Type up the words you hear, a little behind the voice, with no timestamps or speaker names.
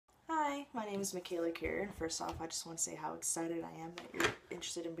Hi, my name is Michaela here. First off, I just want to say how excited I am that you're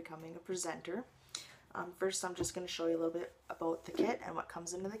interested in becoming a presenter. First, I'm just going to show you a little bit about the kit and what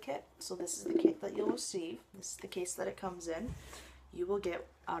comes into the kit. So this is the kit that you'll receive. This is the case that it comes in. You will get,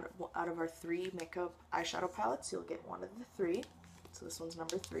 out of our 3 makeup eyeshadow palettes, you'll get one of the 3. So this one's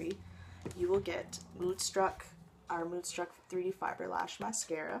number 3. You will get our Moodstruck 3D Fiber Lash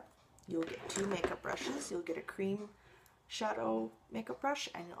Mascara. You'll get 2 makeup brushes. You'll get a cream shadow makeup brush,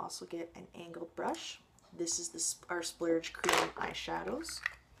 and you'll also get an angled brush. This is our Splurge cream eyeshadows.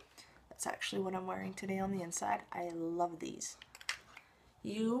 That's actually what I'm wearing today on the inside. I love these.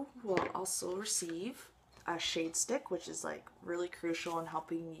 You will also receive a shade stick, which is like really crucial in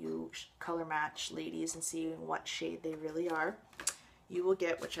helping you color match ladies and seeing what shade they really are. You will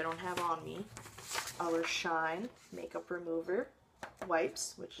get, which I don't have on me, our Shine makeup remover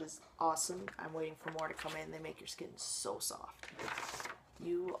wipes, which is awesome. I'm waiting for more to come in. They make your skin so soft.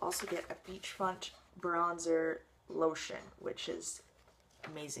 You also get a beachfront bronzer lotion, which is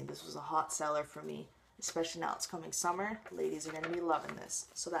amazing. This was a hot seller for me, especially now it's coming summer. Ladies are going to be loving this.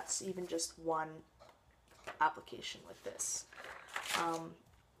 So that's even just one application with this.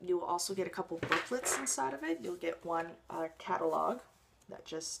 You will also get a couple booklets inside of it. You'll get one catalog that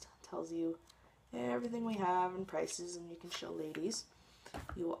just tells you everything we have and prices, and you can show ladies.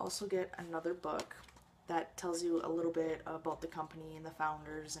 You will also get another book that tells you a little bit about the company and the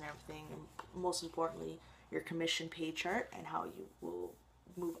founders and everything, and most importantly, your commission pay chart and how you will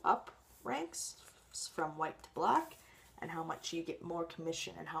move up ranks from white to black, and how much you get more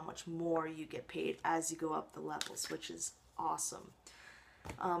commission and how much more you get paid as you go up the levels, which is awesome.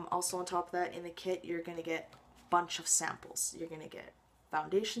 Also on top of that, in the kit, you're going to get a bunch of samples. You're going to get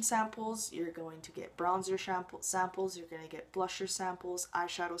foundation samples, you're going to get bronzer samples, you're going to get blusher samples,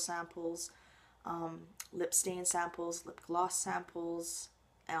 eyeshadow samples, lip stain samples, lip gloss samples,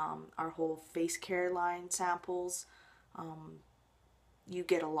 our whole face care line samples. You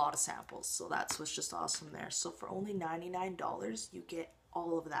get a lot of samples, so that's what's just awesome there. So for only $99, you get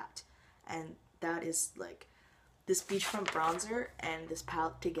all of that, and that is like this beachfront bronzer and this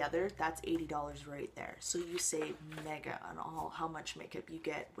palette together, that's $80 right there. So you save mega on how much makeup you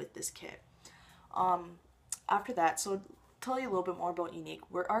get with this kit. After that, so tell you a little bit more about Younique.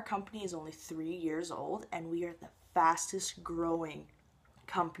 Our company is only 3 years old, and we are the fastest growing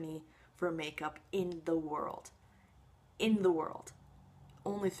company for makeup in the world. In the world.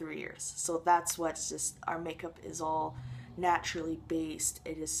 Only 3 years. So that's what's just, our makeup is all naturally based.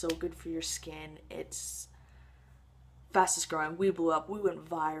 It is so good for your skin. It's fastest growing. We blew up. We went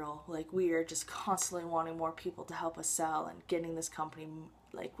viral. Like, we are just constantly wanting more people to help us sell and getting this company,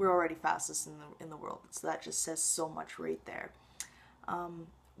 like, we're already fastest in the world. So that just says so much right there.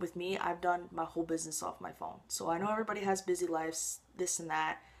 With me, I've done my whole business off my phone. So I know everybody has busy lives, this and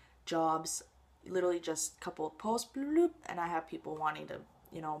that, jobs, literally just a couple of posts, bloop, bloop, and I have people wanting to,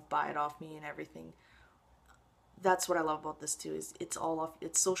 you know, buy it off me and everything. That's what I love about this too, is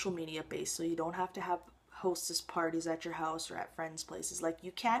it's social media based, so you don't have to have hostess parties at your house or at friends' places. Like,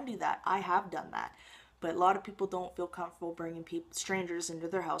 you can do that. I have done that. But a lot of people don't feel comfortable bringing strangers into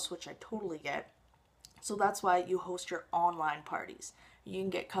their house, which I totally get. So that's why you host your online parties. You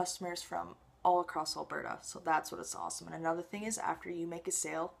can get customers from all across Alberta. So that's what is awesome. And another thing is, after you make a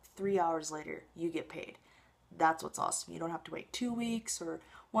sale, 3 hours later, you get paid. That's what's awesome. You don't have to wait 2 weeks or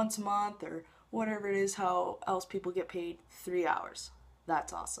once a month or whatever it is, how else people get paid. 3 hours.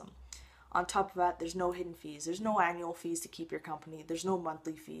 That's awesome. On top of that, there's no hidden fees. There's no annual fees to keep your company. There's no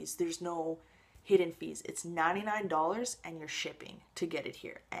monthly fees. There's no hidden fees. It's $99 and you're shipping to get it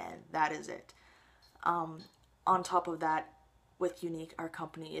here. And that is it. On top of that, with Younique, our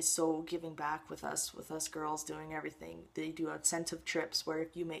company is so giving back with us girls doing everything. They do incentive trips where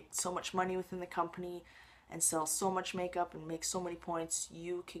if you make so much money within the company and sell so much makeup and make so many points,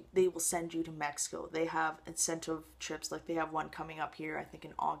 they will send you to Mexico. They have incentive trips, like they have one coming up here, I think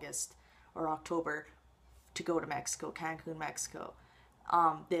in August or October, to go to Mexico, Cancun, Mexico.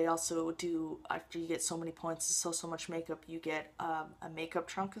 They also do, after you get so many points, so much makeup, you get a makeup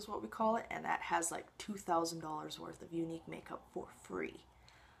trunk is what we call it, and that has like $2,000 worth of Younique makeup for free.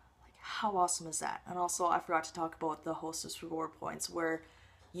 Like, how awesome is that? And also, I forgot to talk about the Hostess Reward Points, where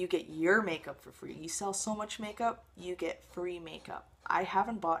you get your makeup for free. You sell so much makeup, you get free makeup. I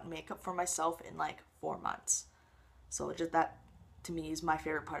haven't bought makeup for myself in like 4 months. So just that, to me, is my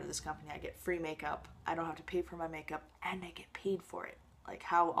favorite part of this company. I get free makeup, I don't have to pay for my makeup, and I get paid for it. Like,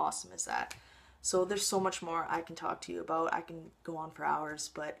 how awesome is that? So there's so much more I can talk to you about. I can go on for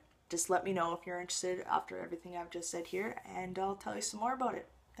hours, but just let me know if you're interested after everything I've just said here, and I'll tell you some more about it.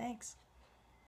 Thanks.